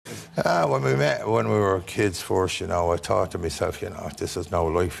When we met, when we were kids first, you know, I thought to myself, you know, this is no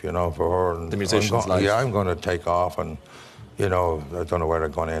life, you know, for her. And the musician's life. Yeah, I'm going to take off and, you know, I don't know where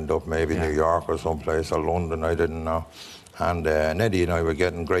I'm going to end up, maybe New York or someplace, or London, I didn't know. And Eddie and I were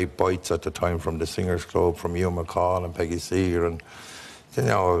getting great bites at the time from the Singers Club, from Hugh McCall and Peggy Seeger, and, you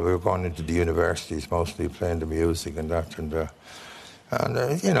know, we were going into the universities mostly, playing the music and that, and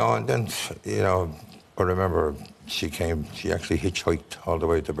you know, and then, you know, I remember she actually hitchhiked all the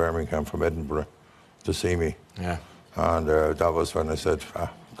way to Birmingham from Edinburgh to see me. Yeah. And that was when I said,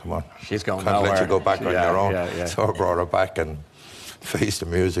 come on. She's going Can't nowhere. let you go back on your own. Yeah. So I brought her back and faced the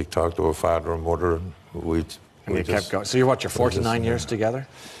music, talked to her father and mother, and we kept going. So you're what, you're 49 years together?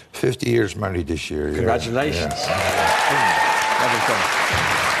 50 years married this year. Congratulations. Yeah.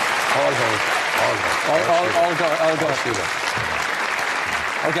 All go.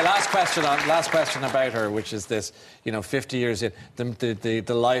 Okay, last question about her, which is this: you know, 50 years in, the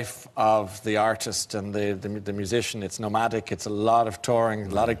life of the artist and the musician. It's nomadic. It's a lot of touring, a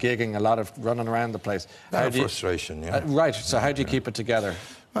lot of gigging, a lot of running around the place. Frustration, yeah. Right. So how do you keep it together?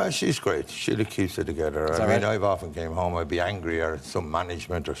 She's great. Sheila keeps it together. I mean, I've often came home, I'd be angry at some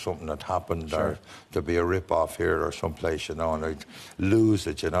management or something that happened, or there'd be a rip-off here or someplace, you know, and I'd lose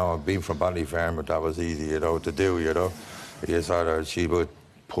it, you know. Being from Ballyfermot, that was easy, you know, to do, you know. She would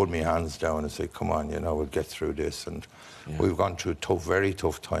pull me hands down and say, come on, you know, we'll get through this. And we've gone through very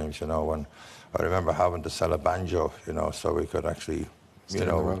tough times, you know, and I remember having to sell a banjo, you know, so we could actually,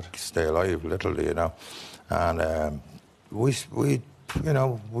 stay alive, literally, you know. And we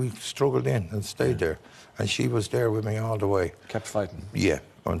struggled in and stayed there. And she was there with me all the way. Kept fighting. Yeah,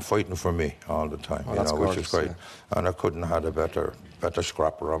 and fighting for me all the time, you know, which is great. Yeah. And I couldn't have had a better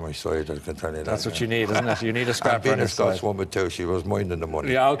scrapper on my side, I can tell you that. That's what you need, isn't it? You need a scrapper on your side. Being a Scots woman too, she was minding the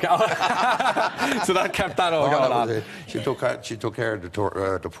money. Yeah, okay. So that kept that all going on. She took care of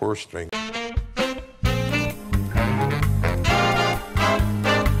the purse string.